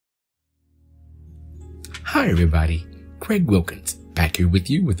Hi everybody, Craig Wilkins back here with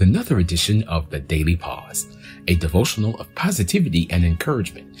you with another edition of the Daily Pause, a devotional of positivity and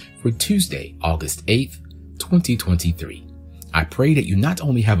encouragement for Tuesday, August 8th, 2023. I pray that you not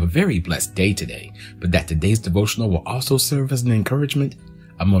only have a very blessed day today, but that today's devotional will also serve as an encouragement,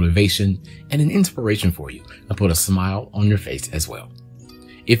 a motivation, and an inspiration for you and put a smile on your face as well.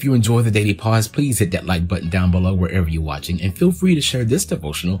 If you enjoy the Daily Pause, please hit that like button down below wherever you're watching and feel free to share this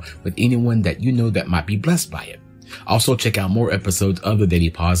devotional with anyone that you know that might be blessed by it. Also, check out more episodes of the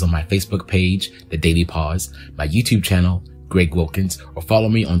Daily Pause on my Facebook page, The Daily Pause, my YouTube channel, Greg Wilkins, or follow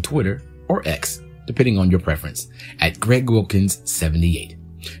me on Twitter or X, depending on your preference, at Greg Wilkins 78.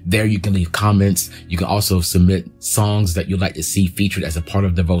 There you can leave comments. You can also submit songs that you'd like to see featured as a part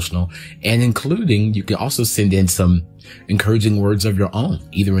of devotional, and including you can also send in some encouraging words of your own,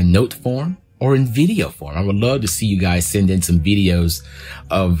 either in note form or in video form. I would love to see you guys send in some videos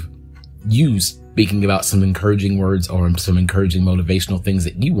of you speaking about some encouraging words or some encouraging motivational things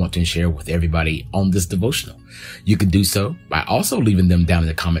that you want to share with everybody on this devotional. You can do so by also leaving them down in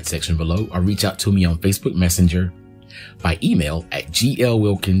the comment section below, or reach out to me on Facebook Messenger, by email at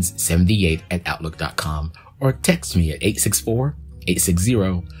glwilkins78@outlook.com, or text me at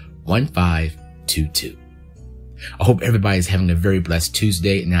 864-860-1522. I hope everybody's having a very blessed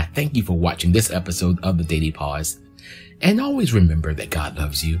Tuesday, and I thank you for watching this episode of the Daily Pause. And always remember that God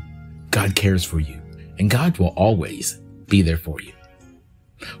loves you, God cares for you, and God will always be there for you.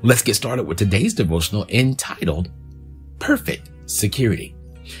 Let's get started with today's devotional entitled Perfect Security.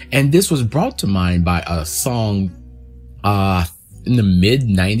 And this was brought to mind by a song in the mid to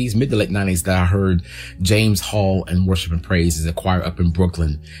late 90s that I heard James Hall and Worship and Praise is a choir up in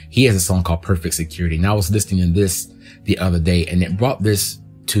Brooklyn. He has a song called Perfect Security. And I was listening to this the other day, and it brought this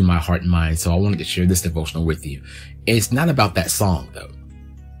to my heart and mind. So I wanted to share this devotional with you. It's not about that song though.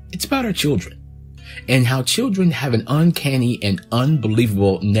 It's about our children and how children have an uncanny and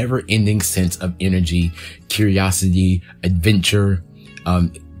unbelievable, never-ending sense of energy, curiosity, adventure,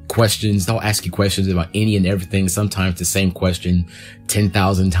 questions. They'll ask you questions about any and everything, sometimes the same question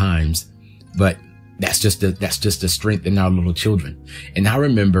 10,000 times, but that's just the strength in our little children. And I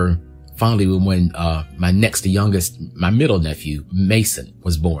remember finally when my middle nephew Mason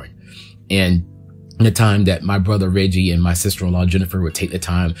was born, and the time that my brother Reggie and my sister-in-law Jennifer would take the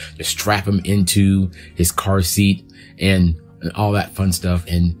time to strap him into his car seat and all that fun stuff.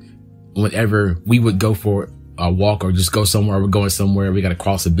 And whenever we would go for a walk or just go somewhere, we're going somewhere, we got to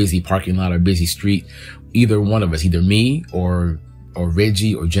cross a busy parking lot or busy street, either one of us, either me or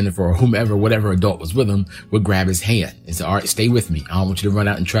Reggie or Jennifer or whomever, whatever adult was with him, would grab his hand and say, all right, stay with me. I don't want you to run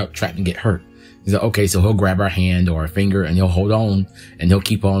out and trap and get hurt. He said, okay. So he'll grab our hand or our finger and he'll hold on and he'll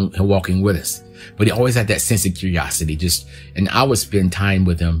keep on walking with us. But he always had that sense of curiosity, and I would spend time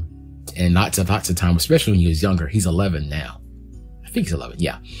with him, and lots of time, especially when he was younger. He's 11 now. I think he's 11.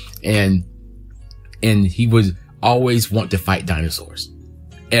 Yeah. And he would always want to fight dinosaurs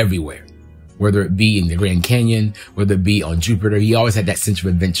everywhere, whether it be in the Grand Canyon, whether it be on Jupiter. He always had that sense of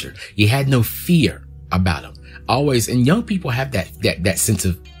adventure. He had no fear about him. Always. And young people have that sense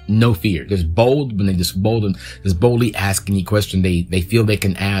of no fear. They're bold when they just boldly ask any question they feel they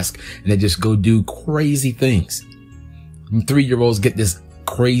can ask, and they just go do crazy things. And 3-year-olds get this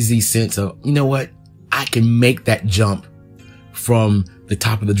crazy sense of, you know what? I can make that jump from the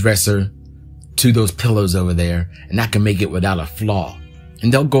top of the dresser to those pillows over there, and I can make it without a flaw.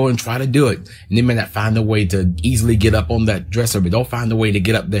 And they'll go and try to do it. And they may not find a way to easily get up on that dresser, but they'll find a way to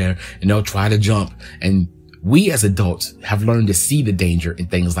get up there, and they'll try to jump. And we as adults have learned to see the danger in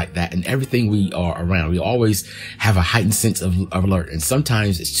things like that, and everything we are around. We always have a heightened sense of alert. And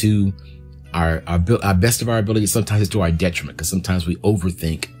sometimes it's to our best of our ability. Sometimes it's to our detriment, because sometimes we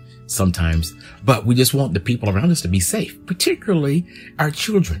overthink sometimes, but we just want the people around us to be safe, particularly our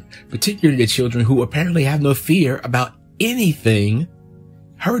children, particularly the children who apparently have no fear about anything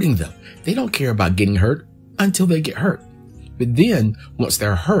hurting them. They don't care about getting hurt until they get hurt. But then once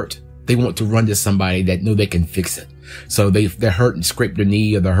they're hurt, they want to run to somebody that know they can fix it. So they're hurt and scrape their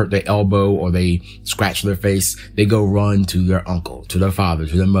knee, or they hurt their elbow, or they scratch their face. They go run to their uncle, to their father,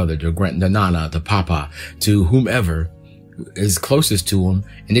 to their mother, to their nana, to papa, to whomever is closest to them,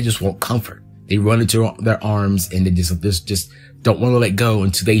 and they just want comfort. They run into their arms, and they just don't want to let go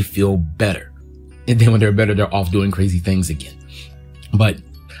until they feel better. And then when they're better, they're off doing crazy things again. But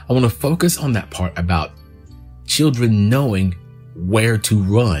I want to focus on that part about children knowing where to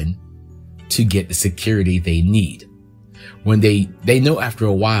run to get the security they need. When they know after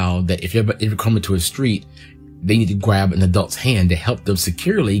a while that if you're coming to a street, They need to grab an adult's hand to help them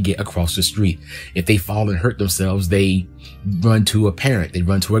securely get across the street. If they fall and hurt themselves, they run to a parent, they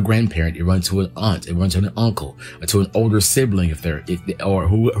run to a grandparent, they run to an aunt, they run to an uncle, or to an older sibling or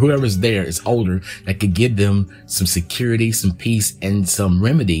whoever's there is older that could give them some security, some peace, and some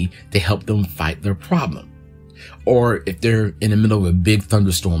remedy to help them fight their problem. Or if they're in the middle of a big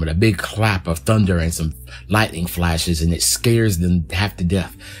thunderstorm and a big clap of thunder and some lightning flashes and it scares them half to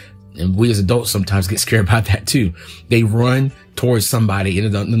death. And we as adults sometimes get scared about that too. They run towards somebody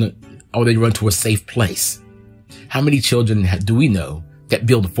or they run to a safe place. How many children do we know that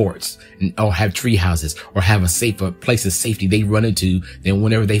build forts or have tree houses or have a place of safety they run into? Then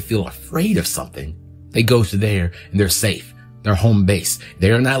whenever they feel afraid of something, they go to there and they're safe. Their home base.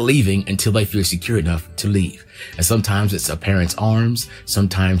 They are not leaving until they feel secure enough to leave. And sometimes it's a parent's arms.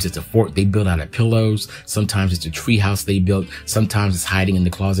 Sometimes it's a fort they built out of pillows. Sometimes it's a tree house they built. Sometimes it's hiding in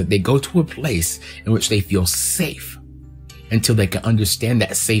the closet. They go to a place in which they feel safe until they can understand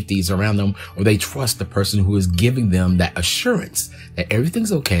that safety is around them, or they trust the person who is giving them that assurance that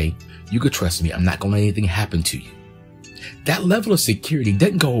everything's okay. You could trust me. I'm not going to let anything happen to you. That level of security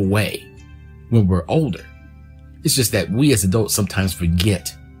doesn't go away when we're older. It's just that we as adults sometimes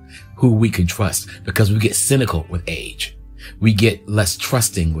forget who we can trust because we get cynical with age. We get less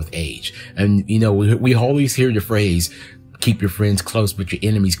trusting with age. And, we always hear the phrase, keep your friends close, but your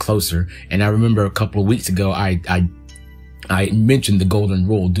enemies closer. And I remember a couple of weeks ago, I mentioned the golden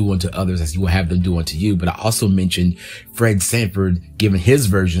rule, do unto others as you will have them do unto you. But I also mentioned Fred Sanford giving his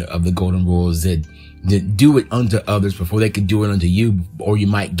version of the golden rule is that do it unto others before they can do it unto you, or you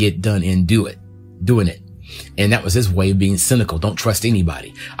might get done in doing it. And that was his way of being cynical. Don't trust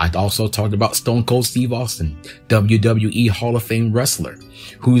anybody. I also talked about Stone Cold Steve Austin, WWE Hall of Fame wrestler,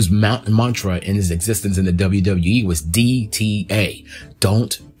 whose mantra in his existence in the WWE was DTA.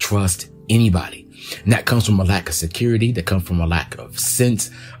 Don't trust anybody. And that comes from a lack of security. That comes from a lack of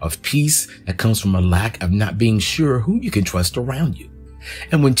sense of peace. That comes from a lack of not being sure who you can trust around you.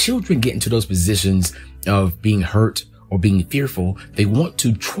 And when children get into those positions of being hurt or being fearful, they want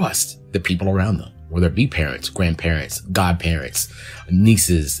to trust the people around them, whether it be parents, grandparents, godparents,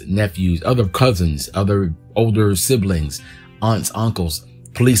 nieces, nephews, other cousins, other older siblings, aunts, uncles,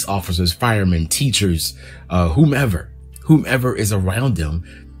 police officers, firemen, teachers, whomever is around them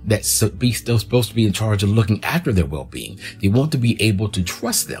that's still supposed to be in charge of looking after their well-being. They want to be able to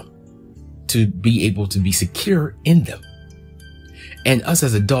trust them, to be able to be secure in them. And us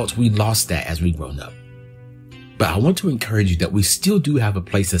as adults, we lost that as we grown up. But I want to encourage you that we still do have a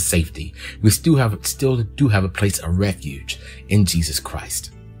place of safety. We still do have a place of refuge in Jesus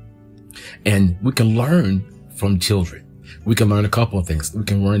Christ. And we can learn from children. We can learn a couple of things. We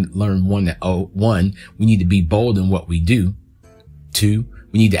can learn one, we need to be bold in what we do. 2,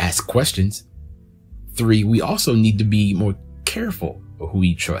 we need to ask questions. 3, we also need to be more careful of who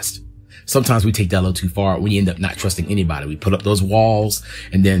we trust. Sometimes we take that a little too far. We end up not trusting anybody. We put up those walls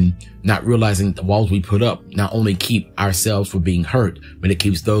and then not realizing the walls we put up not only keep ourselves from being hurt, but it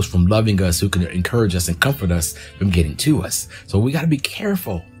keeps those from loving us who can encourage us and comfort us from getting to us. So we got to be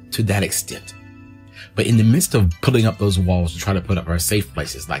careful to that extent. But in the midst of putting up those walls to try to put up our safe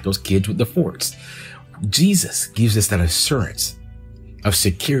places, like those kids with the forts, Jesus gives us that assurance of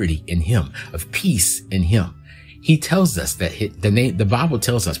security in him, of peace in him. He tells us that the Bible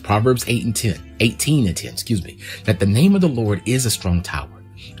tells us, Proverbs 18 and 10, that the name of the Lord is a strong tower.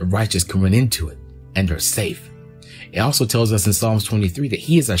 The righteous can run into it and are safe. It also tells us in Psalms 23 that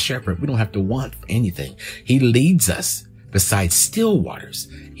he is our shepherd. We don't have to want for anything. He leads us beside still waters.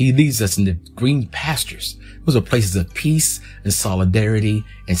 He leads us into green pastures. Those are places of peace and solidarity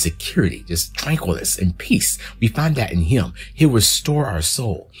and security, just tranquilness and peace. We find that in him. He'll restore our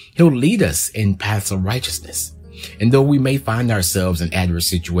soul. He'll lead us in paths of righteousness. And though we may find ourselves in adverse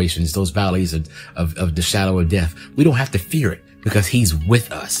situations, those valleys of the shadow of death, we don't have to fear it because he's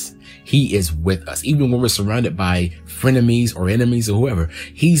with us. He is with us. Even when we're surrounded by frenemies or enemies or whoever,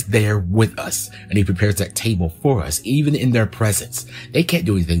 he's there with us and he prepares that table for us, even in their presence. They can't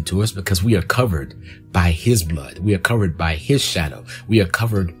do anything to us because we are covered by his blood. We are covered by his shadow. We are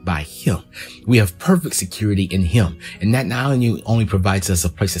covered by him. We have perfect security in him. And that not only provides us a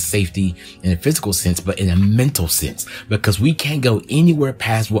place of safety in a physical sense, but in a mental sense, because we can't go anywhere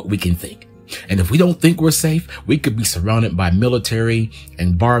past what we can think. And if we don't think we're safe, we could be surrounded by military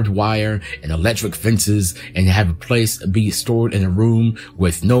and barbed wire and electric fences and have a place be stored in a room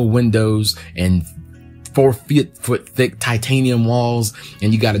with no windows and 4 foot thick titanium walls.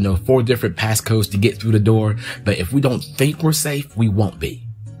 And you got to know 4 different passcodes to get through the door. But if we don't think we're safe, we won't be.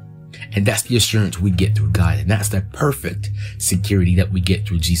 And that's the assurance we get through God. And that's the perfect security that we get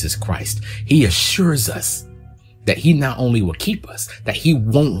through Jesus Christ. He assures us that he not only will keep us, that he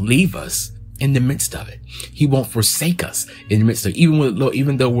won't leave us in the midst of it. He won't forsake us in the midst of it,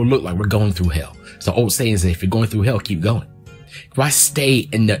 even though we look like we're going through hell. So old saying is that if you're going through hell, keep going. Why stay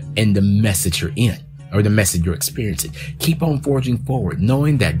in the mess that you're in, or the mess that you're experiencing? Keep on forging forward,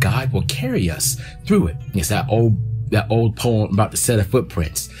 knowing that God will carry us through it. It's that old poem about the set of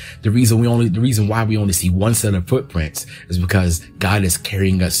footprints. The reason why we only see one set of footprints is because God is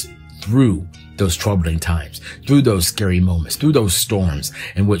carrying us through those troubling times, through those scary moments, through those storms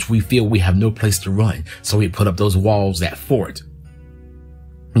in which we feel we have no place to run. So we put up those walls, that fort,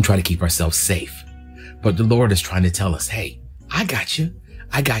 and try to keep ourselves safe. But the Lord is trying to tell us, hey, I got you.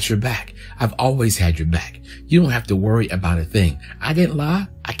 I got your back. I've always had your back. You don't have to worry about a thing. I didn't lie.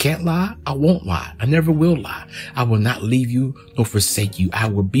 I can't lie. I won't lie. I never will lie. I will not leave you nor forsake you. I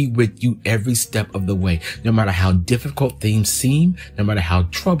will be with you every step of the way. No matter how difficult things seem, no matter how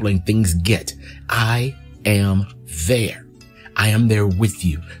troubling things get, I am there. I am there with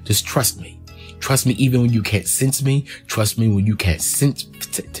you. Just trust me. Trust me even when you can't sense me. Trust me when you can't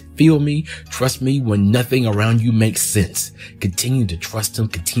feel me. Trust me when nothing around you makes sense. Continue to trust him.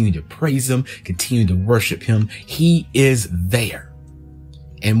 Continue to praise him. Continue to worship him. He is there.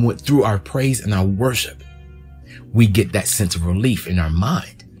 And through our praise and our worship, we get that sense of relief in our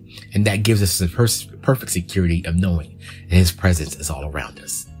mind. And that gives us the perfect security of knowing that his presence is all around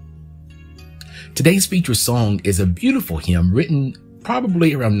us. Today's featured song is a beautiful hymn written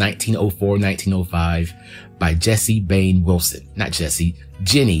probably around 1904, 1905 by Jenny Bain Wilson. And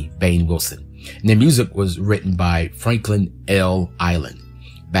the music was written by Franklin L. Island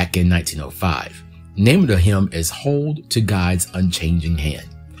back in 1905. The name of the hymn is Hold to God's Unchanging Hand.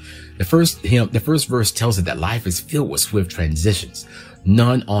 The first verse tells us that life is filled with swift transitions.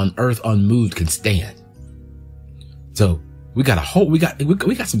 None on earth unmoved can stand. So we got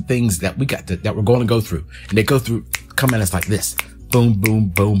some things that we're going to go through, and they come at us like this. Boom, boom,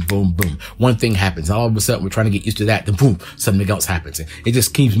 boom, boom, boom. One thing happens. All of a sudden, we're trying to get used to that. Then boom, something else happens. It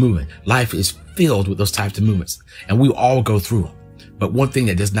just keeps moving. Life is filled with those types of movements, and we all go through them. But one thing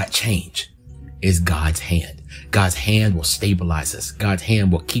that does not change is God's hand. God's hand will stabilize us. God's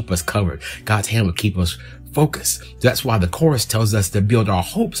hand will keep us covered. God's hand will keep us focused. That's why the chorus tells us to build our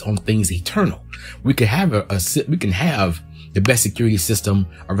hopes on things eternal. We can have the best security system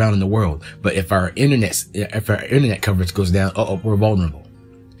around in the world, but if our internet coverage goes down, we're vulnerable.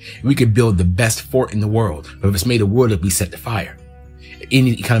 We could build the best fort in the world, but if it's made of wood, it'll be set to fire.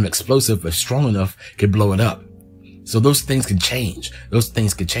 Any kind of explosive, if strong enough, could blow it up. So those things can change. Those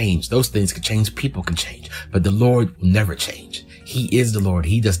things could change. Those things could change. People can change, but the Lord will never change. He is the Lord.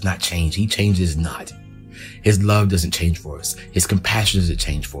 He does not change. He changes not. His love doesn't change for us. His compassion doesn't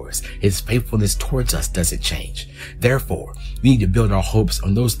change for us. His faithfulness towards us doesn't change. Therefore, we need to build our hopes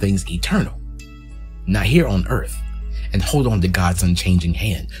on those things eternal, not here on earth, and hold on to God's unchanging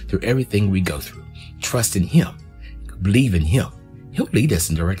hand through everything we go through. Trust in him. Believe in him. He'll lead us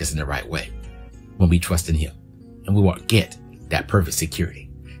and direct us in the right way when we trust in him, and we will get that perfect security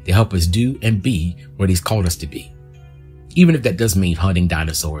to help us do and be what he's called us to be, even if that does mean hunting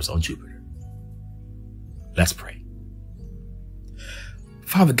dinosaurs on Jupiter. Let's pray.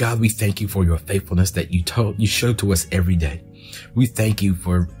 Father God, we thank you for your faithfulness that you show to us every day. We thank you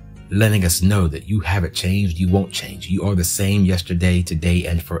for letting us know that you haven't changed. You won't change. You are the same yesterday, today,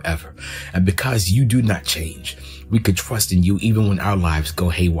 and forever. And because you do not change, we could trust in you even when our lives go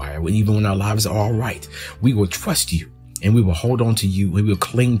haywire, even when our lives are all right. We will trust you, and we will hold on to you. We will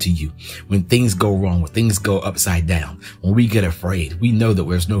cling to you when things go wrong, when things go upside down, when we get afraid. We know that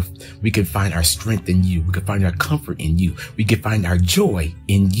we can find our strength in you. We can find our comfort in you. We can find our joy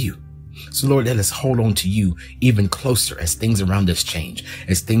in you. So Lord, let us hold on to you even closer as things around us change,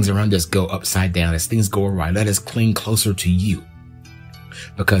 as things around us go upside down, as things go awry. Let us cling closer to you,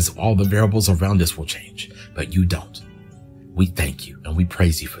 because all the variables around us will change, but you don't. We thank you and we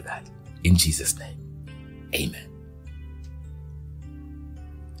praise you for that. In Jesus' name, amen.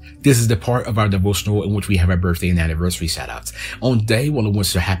 This is the part of our devotional in which we have our birthday and anniversary shout-outs. On today, I want to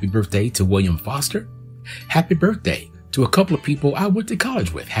wish a happy birthday to William Foster. Happy birthday to a couple of people I went to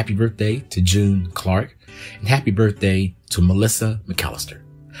college with. Happy birthday to June Clark. And happy birthday to Melissa McAllister.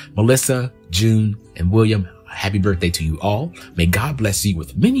 Melissa, June, and William, happy birthday to you all. May God bless you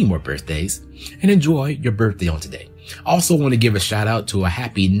with many more birthdays, and enjoy your birthday on today. Also want to give a shout out to a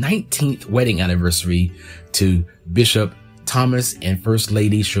happy 19th wedding anniversary to Bishop Thomas and First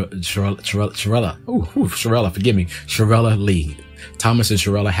Lady Sharella Lee. Thomas and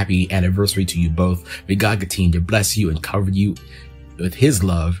Sharella, happy anniversary to you both. May God continue to bless you and cover you with his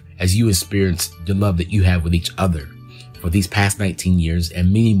love as you experience the love that you have with each other for these past 19 years and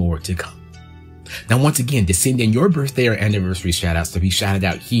many more to come. Now, once again, to send in your birthday or anniversary shout outs to be shouted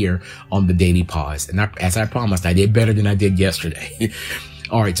out here on the Daily Pause. And as I promised, I did better than I did yesterday.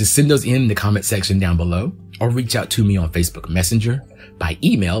 All right, just send those in the comment section down below or reach out to me on Facebook Messenger, by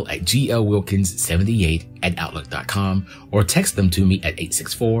email at glwilkins78@outlook.com or text them to me at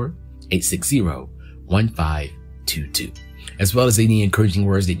 864-860-1522, as well as any encouraging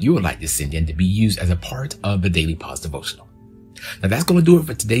words that you would like to send in to be used as a part of the Daily Pause Devotional. Now that's going to do it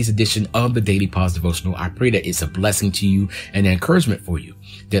for today's edition of the Daily Pause Devotional. I pray that it's a blessing to you and an encouragement for you.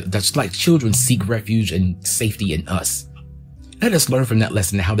 That's like children seek refuge and safety in us. Let us learn from that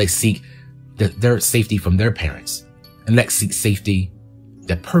lesson how they seek their safety from their parents. And let's seek safety,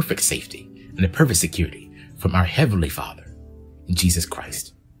 the perfect safety and the perfect security from our Heavenly Father in Jesus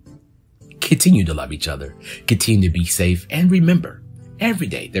Christ. Continue to love each other, continue to be safe, and remember, every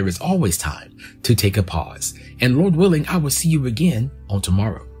day there is always time to take a pause. And Lord willing, I will see you again on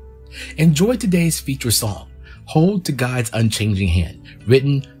tomorrow. Enjoy today's feature song, Hold to God's Unchanging Hand,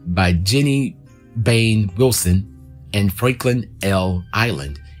 written by Jenny Bain Wilson and Franklin L.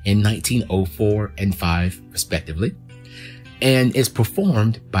 Island in 1904 and 5, respectively, and is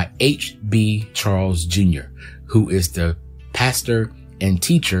performed by H.B. Charles Jr., who is the pastor and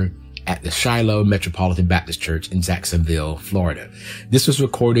teacher at the Shiloh Metropolitan Baptist Church in Jacksonville, Florida. This was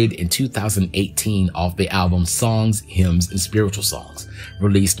recorded in 2018 off the album Songs, Hymns, and Spiritual Songs,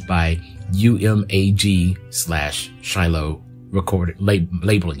 released by UMAG/Shiloh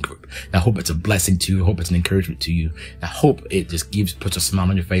labeling group. I hope it's a blessing to you. I hope it's an encouragement to you. I hope it just puts a smile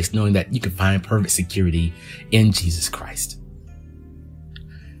on your face, knowing that you can find perfect security in Jesus Christ.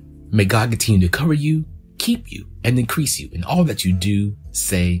 May God continue to cover you, keep you, and increase you in all that you do,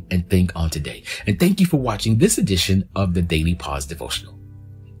 say, and think on today. And thank you for watching this edition of the Daily Pause Devotional.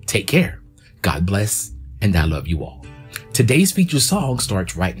 Take care. God bless, and I love you all. Today's featured song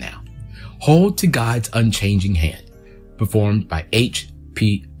starts right now. Hold to God's Unchanging Hand, performed by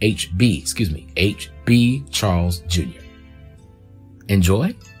H.B. Charles Jr.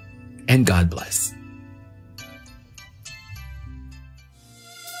 Enjoy, and God bless.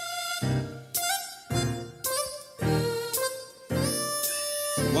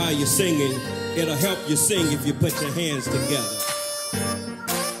 While you're singing, it'll help you sing if you put your hands together.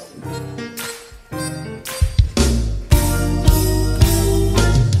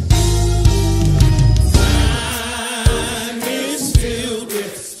 Time is filled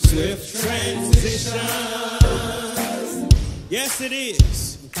with swift transitions. Yes, it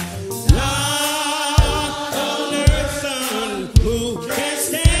is. Not on earth, son, who can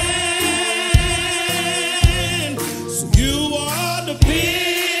stand? So you ought to be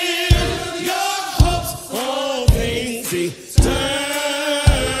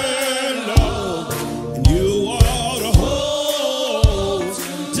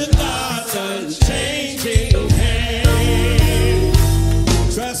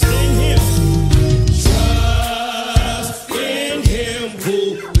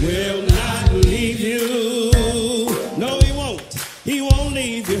who will